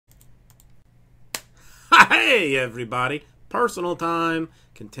Hey, everybody. Personal time.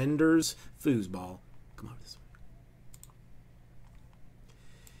 Contenders. Foosball. Come on this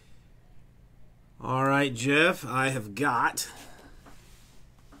way. All right, Jeff. I have got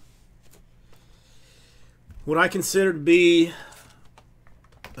what I consider to be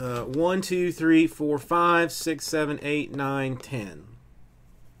 1, 2, 3, 4, 5, 6, 7, 8, 9, 10.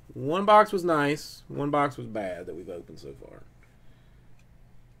 One box was nice. One box was bad that we've opened so far.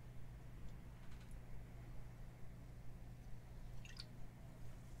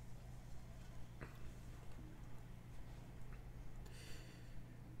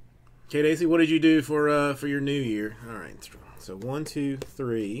 Okay, Daisy, what did you do for your new year? All right, so 1, 2,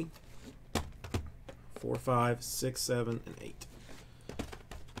 3, 4, 5, 6, 7, and 8.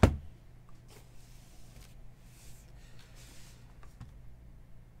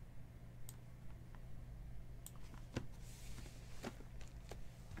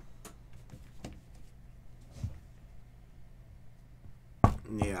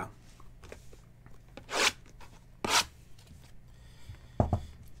 Yeah.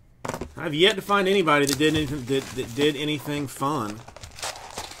 I've yet to find anybody that did anything fun.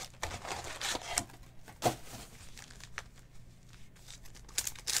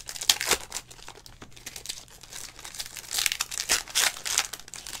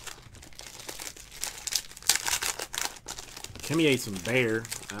 Kimmy ate some bear.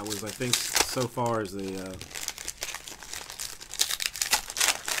 That was, I think, so far as the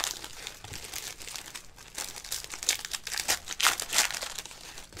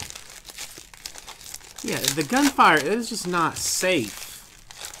yeah, the gunfire is just not safe.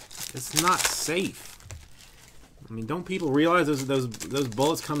 It's not safe. I mean, don't people realize those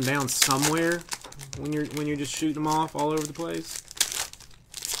bullets come down somewhere when you're just shooting them off all over the place?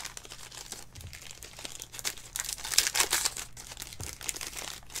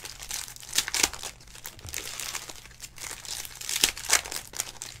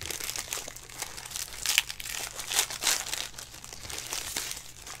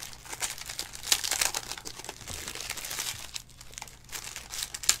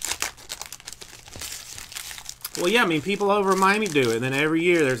 Well, yeah, I mean, people over in Miami do it, and then every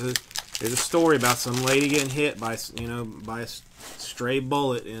year there's a story about some lady getting hit by by a stray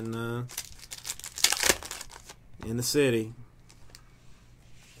bullet in the city.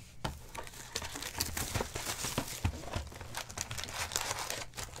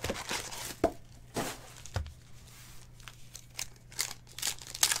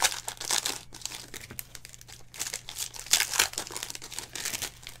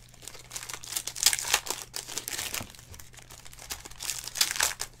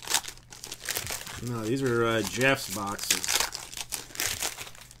 No, these are Jeff's boxes.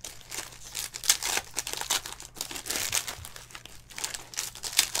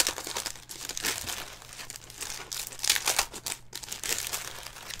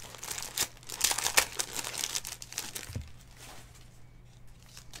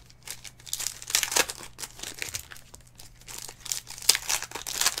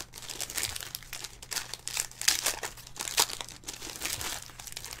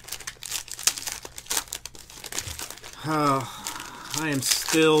 I am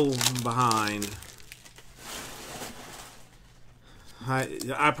still behind.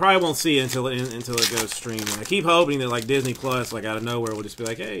 I probably won't see it until it goes streaming. I keep hoping that like Disney Plus, like out of nowhere, will just be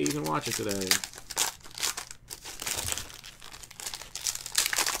like, "Hey, you can watch it today."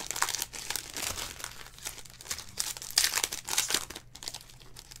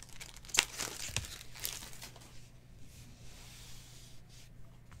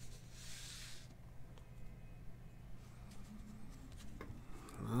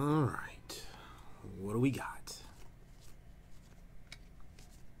 All right, what do we got?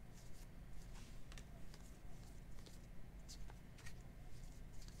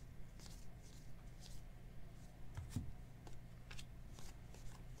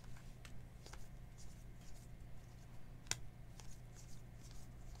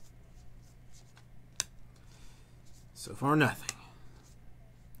 So far, nothing.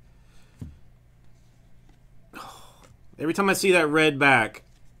 Every time I see that red back,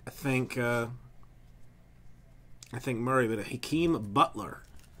 I think Murray, but a Hakeem Butler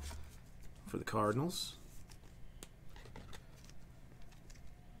for the Cardinals.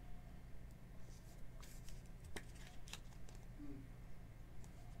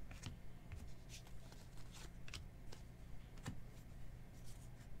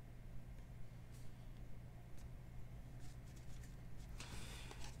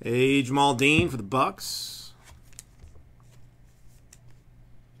 Jamal Dean for the Bucks.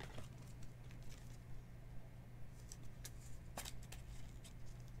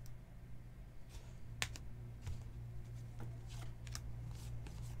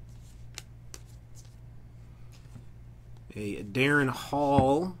 A Darren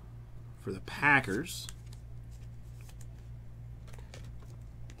Hall for the Packers.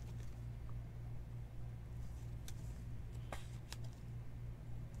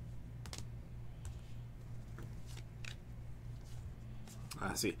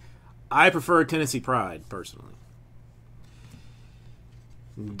 I see. I prefer Tennessee Pride, personally.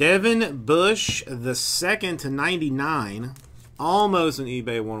 Devin Bush, the second to 99. Almost an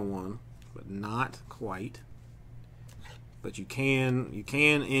eBay 101, but not quite. But you can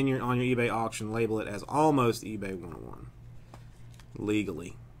on your eBay auction label it as almost eBay 101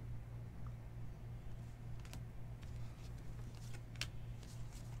 legally.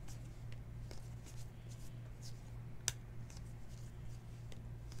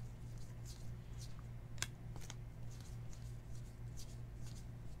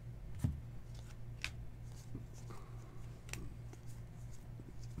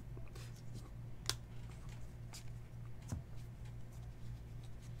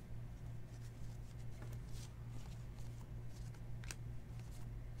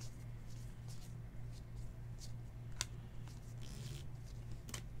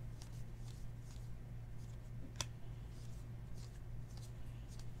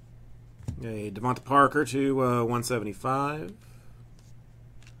 A Devonta Parker to 175.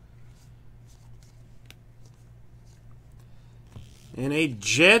 And a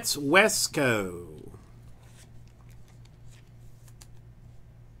Jets Wesco.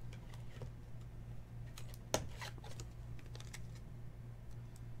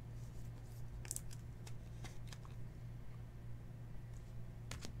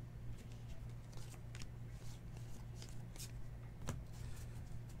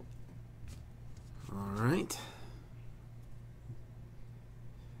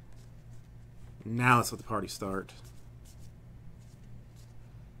 Now let's let the party start.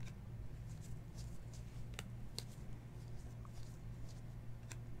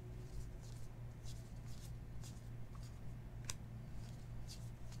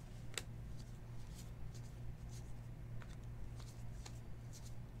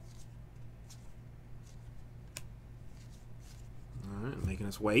 All right, making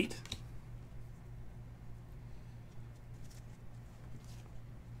us wait.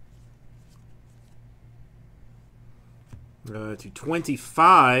 To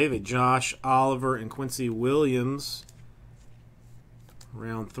 25, a Josh Oliver and Quincy Williams.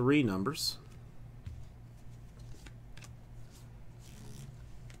 Round 3 numbers.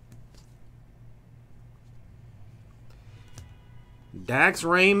 Dax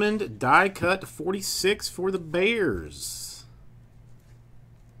Raymond, die cut 46 for the Bears.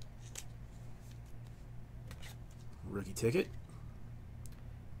 Rookie ticket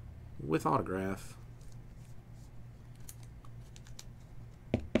with autograph.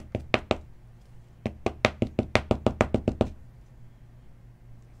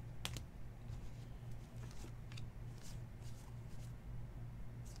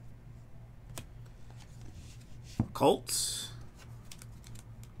 Colts,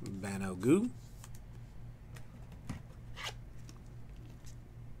 Banogu.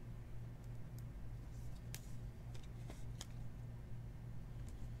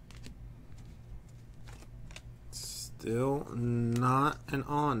 Still not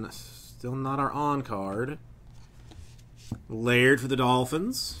our on card. Laird for the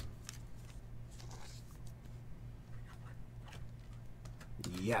Dolphins.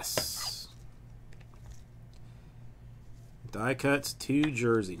 Yes. Die cuts 2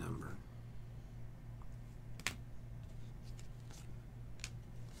 jersey number.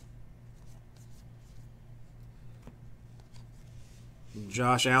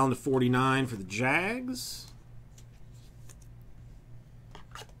 Josh Allen to 49 for the Jags.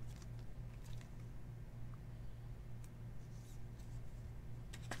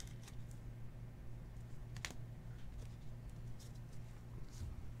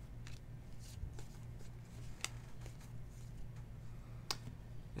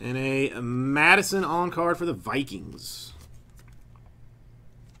 And a Madison on card for the Vikings.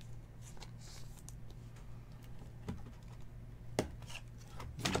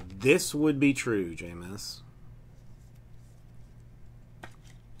 This would be true, JMS.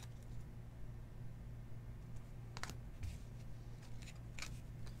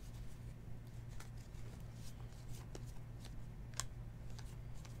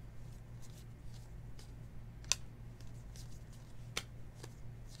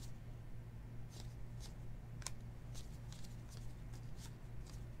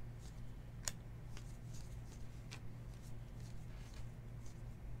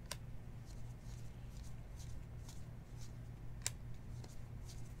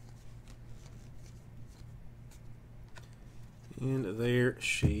 And there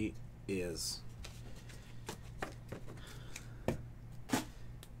she is.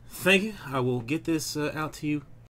 Thank you. I will get this out to you